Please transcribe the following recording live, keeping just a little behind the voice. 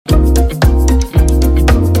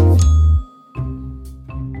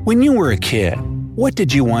When you were a kid, what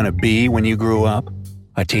did you want to be when you grew up?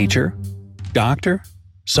 A teacher? Doctor?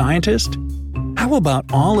 Scientist? How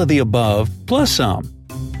about all of the above plus some?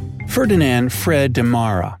 Ferdinand Fred de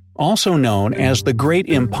Mara, also known as the Great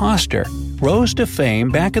Imposter, rose to fame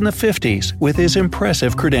back in the 50s with his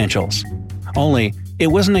impressive credentials. Only, it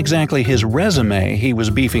wasn't exactly his resume he was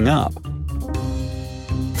beefing up.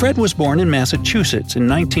 Fred was born in Massachusetts in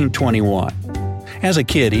 1921. As a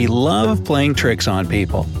kid, he loved playing tricks on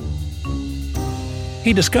people.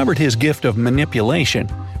 He discovered his gift of manipulation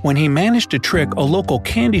when he managed to trick a local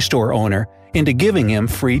candy store owner into giving him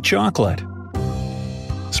free chocolate.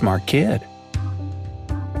 Smart kid.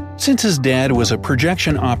 Since his dad was a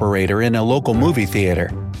projection operator in a local movie theater,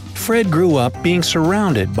 Fred grew up being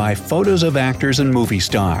surrounded by photos of actors and movie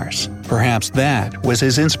stars. Perhaps that was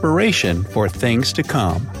his inspiration for things to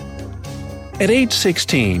come. At age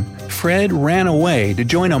 16, Fred ran away to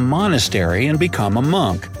join a monastery and become a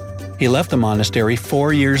monk. He left the monastery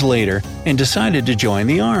 4 years later and decided to join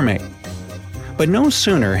the army. But no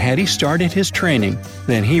sooner had he started his training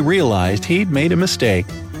than he realized he'd made a mistake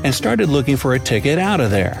and started looking for a ticket out of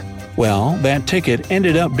there. Well, that ticket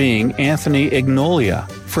ended up being Anthony Ignolia,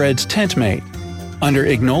 Fred's tent mate. Under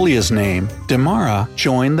Ignolia's name, de Mara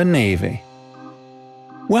joined the Navy.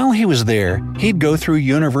 While he was there, he'd go through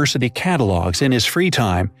university catalogs in his free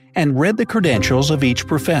time and read the credentials of each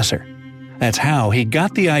professor. That's how he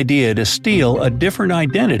got the idea to steal a different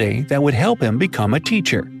identity that would help him become a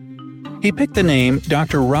teacher. He picked the name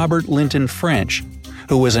Dr. Robert Linton French,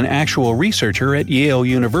 who was an actual researcher at Yale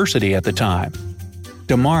University at the time.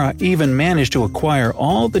 De Mara even managed to acquire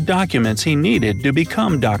all the documents he needed to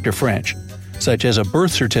become Dr. French, such as a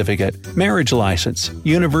birth certificate, marriage license,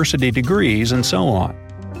 university degrees, and so on.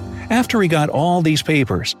 After he got all these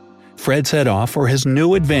papers, Fred set off for his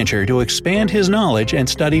new adventure to expand his knowledge and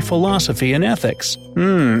study philosophy and ethics.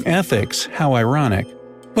 Ethics, how ironic.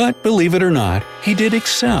 But believe it or not, he did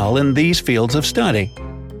excel in these fields of study.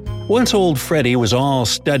 Once old Freddie was all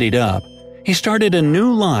studied up, he started a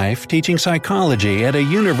new life teaching psychology at a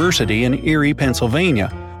university in Erie,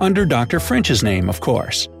 Pennsylvania, under Dr. French's name, of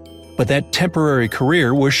course. But that temporary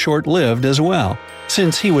career was short-lived as well,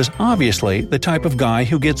 since he was obviously the type of guy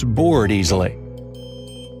who gets bored easily.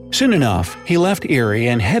 Soon enough, he left Erie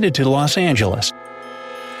and headed to Los Angeles,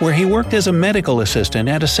 where he worked as a medical assistant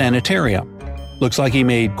at a sanitarium. Looks like he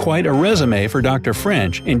made quite a resume for Dr.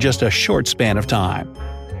 French in just a short span of time.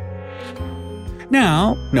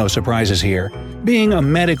 Now, no surprises here, being a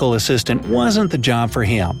medical assistant wasn't the job for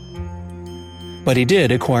him. But he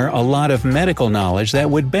did acquire a lot of medical knowledge that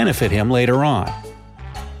would benefit him later on.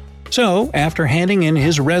 So, after handing in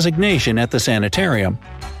his resignation at the sanitarium,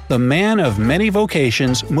 the man of many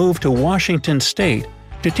vocations moved to Washington State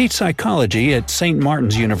to teach psychology at St.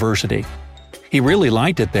 Martin's University. He really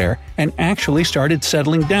liked it there and actually started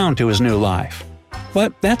settling down to his new life.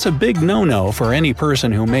 But that's a big no-no for any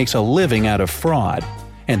person who makes a living out of fraud,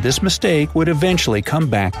 and this mistake would eventually come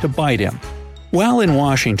back to bite him. While in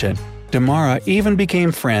Washington, de Mara even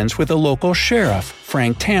became friends with the local sheriff,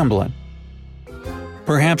 Frank Tamblyn.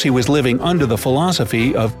 Perhaps he was living under the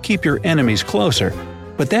philosophy of keep your enemies closer,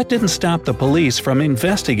 but that didn't stop the police from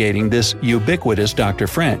investigating this ubiquitous Dr.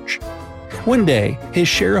 French. One day, his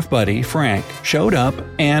sheriff buddy, Frank, showed up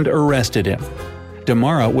and arrested him. De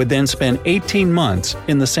Mara would then spend 18 months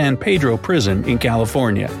in the San Pedro prison in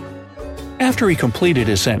California. After he completed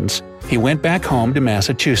his sentence, he went back home to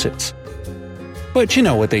Massachusetts. But you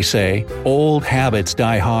know what they say, old habits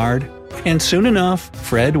die hard, and soon enough,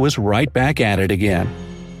 Fred was right back at it again.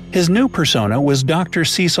 His new persona was Dr.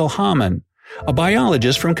 Cecil Hamann, a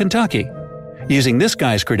biologist from Kentucky. Using this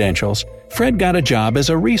guy's credentials, Fred got a job as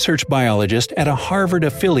a research biologist at a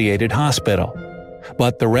Harvard-affiliated hospital.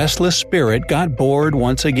 But the restless spirit got bored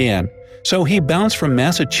once again, so he bounced from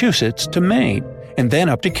Massachusetts to Maine, and then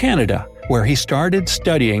up to Canada, where he started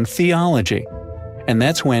studying theology. And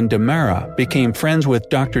that's when de Mara became friends with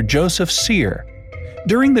Dr. Joseph Sear.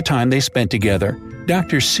 During the time they spent together,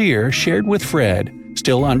 Dr. Sear shared with Fred,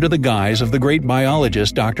 still under the guise of the great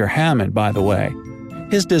biologist Dr. Hammond, by the way,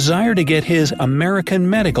 his desire to get his American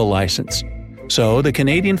medical license. So the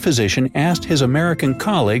Canadian physician asked his American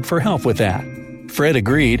colleague for help with that. Fred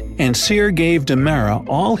agreed, and Sear gave de Mara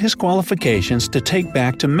all his qualifications to take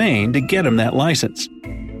back to Maine to get him that license.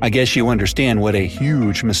 I guess you understand what a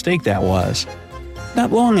huge mistake that was.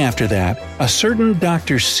 Not long after that, a certain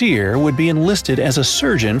Dr. Sear would be enlisted as a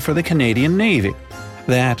surgeon for the Canadian Navy.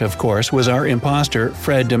 That, of course, was our imposter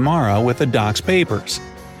Fred de Mara with the doc's papers.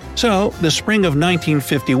 So, the spring of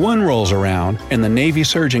 1951 rolls around, and the Navy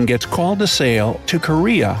surgeon gets called to sail to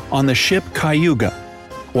Korea on the ship Cayuga.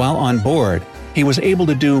 While on board, he was able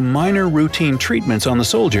to do minor routine treatments on the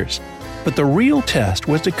soldiers, but the real test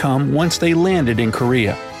was to come once they landed in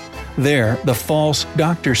Korea. There, the false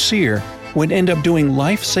Dr. Sear would end up doing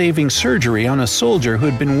life-saving surgery on a soldier who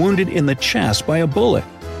had been wounded in the chest by a bullet.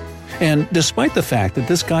 And despite the fact that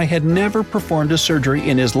this guy had never performed a surgery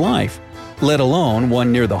in his life, let alone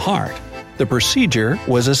one near the heart, the procedure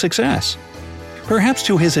was a success. Perhaps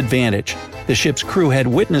to his advantage, the ship's crew had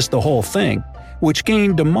witnessed the whole thing, which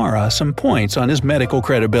gained Damara some points on his medical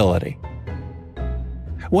credibility.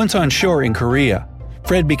 Once on shore in Korea,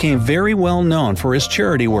 Fred became very well known for his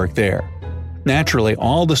charity work there. Naturally,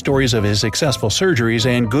 all the stories of his successful surgeries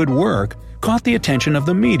and good work caught the attention of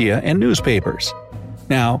the media and newspapers.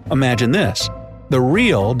 Now, imagine this. The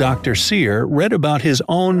real Dr. Sear read about his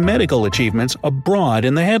own medical achievements abroad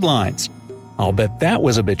in the headlines. I'll bet that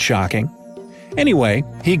was a bit shocking. Anyway,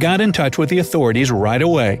 he got in touch with the authorities right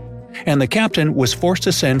away, and the captain was forced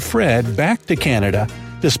to send Fred back to Canada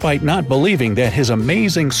despite not believing that his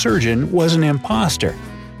amazing surgeon was an imposter,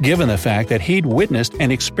 given the fact that he'd witnessed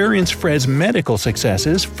and experienced Fred's medical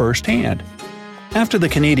successes firsthand. After the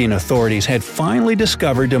Canadian authorities had finally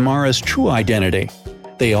discovered Damara's true identity,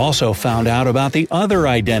 they also found out about the other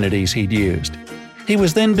identities he'd used. He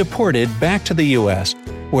was then deported back to the U.S.,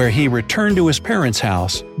 where he returned to his parents'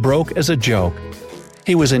 house, broke as a joke.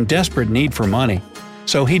 He was in desperate need for money,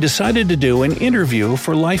 so he decided to do an interview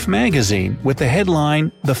for Life magazine with the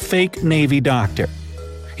headline, "The Fake Navy Doctor."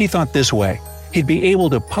 He thought this way, he'd be able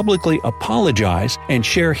to publicly apologize and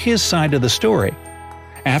share his side of the story.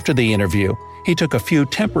 After the interview, he took a few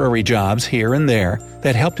temporary jobs here and there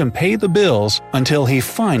that helped him pay the bills until he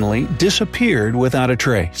finally disappeared without a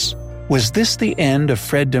trace. Was this the end of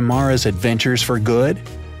Fred Damara's adventures for good?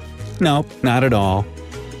 No, not at all.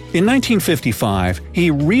 In 1955,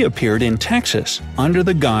 he reappeared in Texas under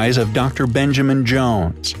the guise of Dr. Benjamin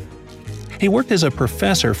Jones. He worked as a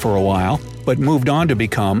professor for a while, but moved on to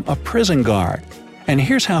become a prison guard. And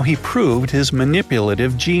here's how he proved his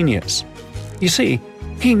manipulative genius. You see,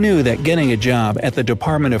 he knew that getting a job at the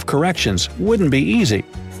Department of Corrections wouldn't be easy,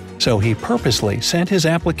 so he purposely sent his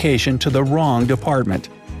application to the wrong department.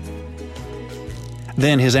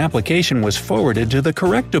 Then his application was forwarded to the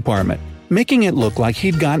correct department, making it look like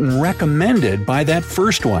he'd gotten recommended by that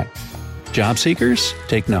first one. Job seekers,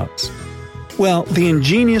 take notes. Well, the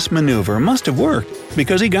ingenious maneuver must have worked,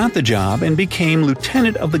 because he got the job and became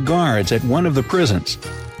lieutenant of the guards at one of the prisons.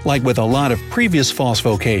 Like with a lot of previous false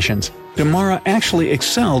vocations, Damara actually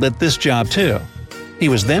excelled at this job too. He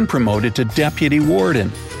was then promoted to deputy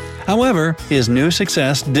warden. However, his new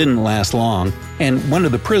success didn't last long, and one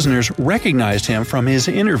of the prisoners recognized him from his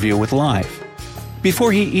interview with Life.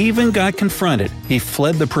 Before he even got confronted, he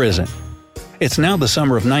fled the prison. It's now the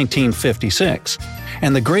summer of 1956,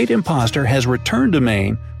 and the great imposter has returned to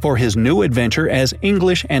Maine for his new adventure as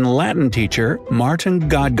English and Latin teacher Martin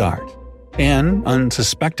Godgard. And,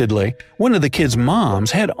 unsuspectedly, one of the kids'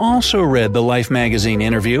 moms had also read the Life magazine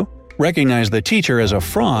interview, recognized the teacher as a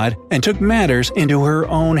fraud, and took matters into her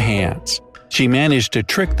own hands. She managed to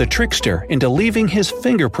trick the trickster into leaving his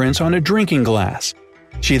fingerprints on a drinking glass.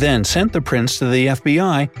 She then sent the prints to the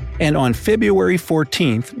FBI, and on February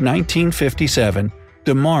 14, 1957,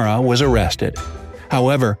 Damara was arrested.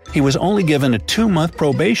 However, he was only given a 2-month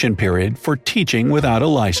probation period for teaching without a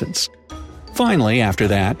license. Finally, after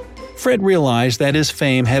that, Fred realized that his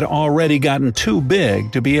fame had already gotten too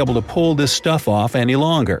big to be able to pull this stuff off any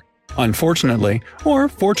longer. Unfortunately, or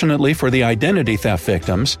fortunately for the identity theft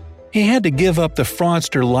victims, he had to give up the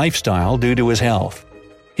fraudster lifestyle due to his health.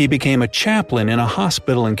 He became a chaplain in a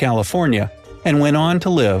hospital in California and went on to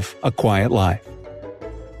live a quiet life.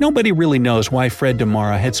 Nobody really knows why Fred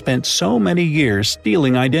Damara had spent so many years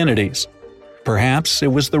stealing identities. Perhaps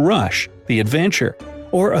it was the rush, the adventure,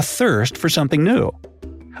 or a thirst for something new.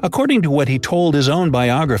 According to what he told his own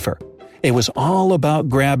biographer, it was all about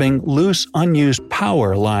grabbing loose, unused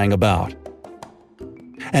power lying about,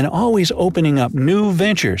 and always opening up new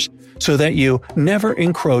ventures so that you never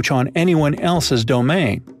encroach on anyone else's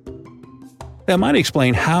domain. That might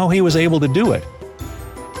explain how he was able to do it.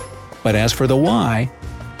 But as for the why,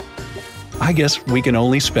 I guess we can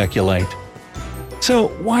only speculate. So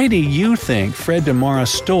why do you think Fred Damara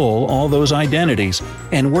stole all those identities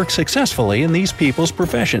and worked successfully in these people's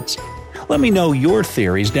professions? Let me know your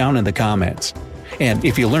theories down in the comments. And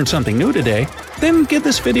if you learned something new today, then give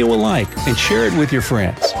this video a like and share it with your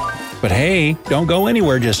friends. But hey, don't go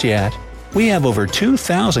anywhere just yet. We have over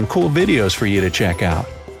 2,000 cool videos for you to check out.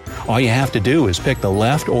 All you have to do is pick the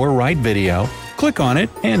left or right video, click on it,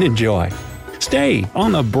 and enjoy. Stay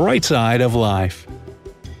on the bright side of life.